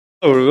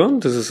Hello everyone,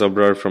 this is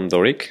Abrar from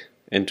Dorik.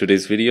 In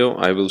today's video,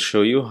 I will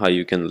show you how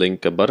you can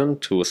link a button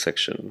to a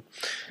section.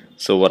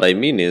 So what I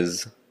mean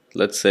is,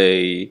 let's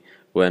say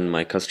when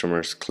my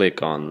customers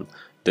click on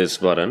this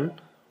button,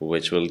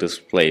 which will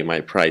display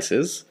my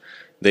prices,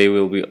 they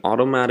will be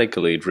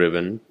automatically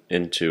driven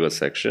into a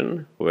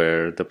section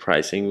where the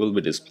pricing will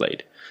be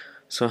displayed.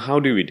 So how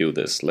do we do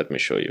this? Let me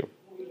show you.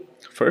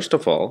 First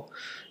of all,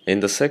 in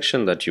the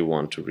section that you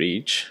want to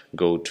reach,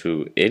 go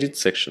to Edit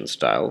Section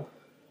Style,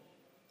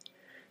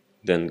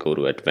 then go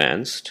to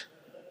Advanced,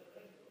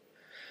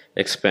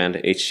 expand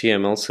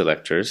HTML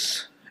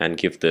selectors and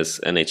give this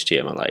an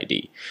HTML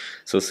ID.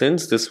 So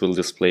since this will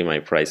display my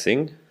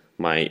pricing,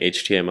 my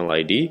HTML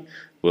ID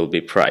will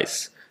be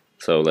price.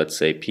 So let's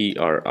say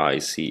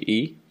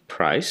PRICE,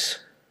 price.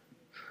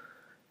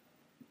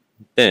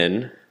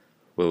 Then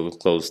we'll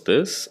close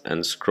this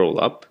and scroll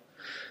up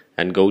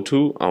and go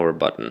to our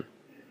button.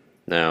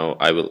 Now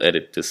I will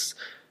edit this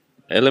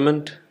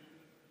element,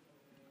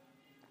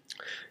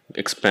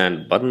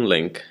 expand button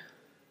link.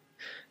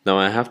 Now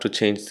I have to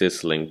change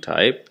this link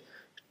type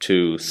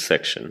to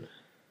section.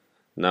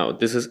 Now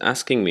this is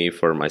asking me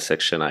for my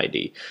section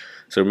ID.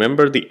 So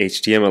remember the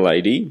HTML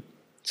ID,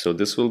 so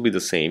this will be the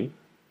same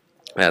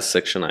as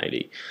section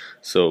ID.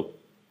 So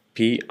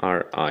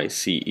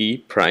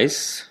PRICE,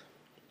 price.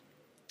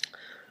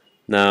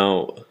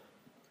 Now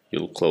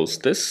you'll close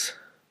this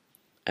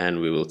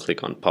and we will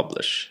click on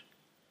publish.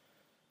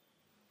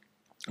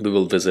 We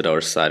will visit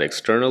our site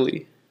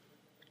externally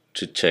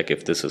to check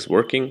if this is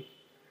working.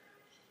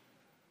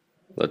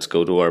 Let's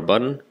go to our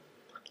button,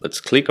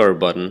 let's click our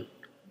button,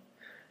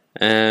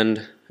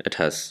 and it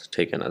has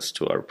taken us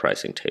to our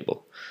pricing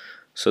table.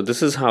 So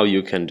this is how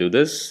you can do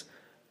this,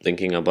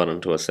 linking a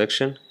button to a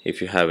section. If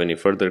you have any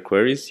further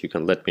queries, you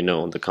can let me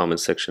know in the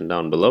comment section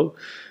down below.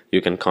 You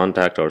can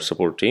contact our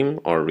support team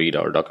or read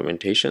our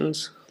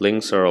documentations.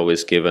 Links are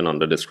always given on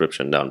the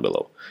description down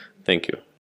below. Thank you.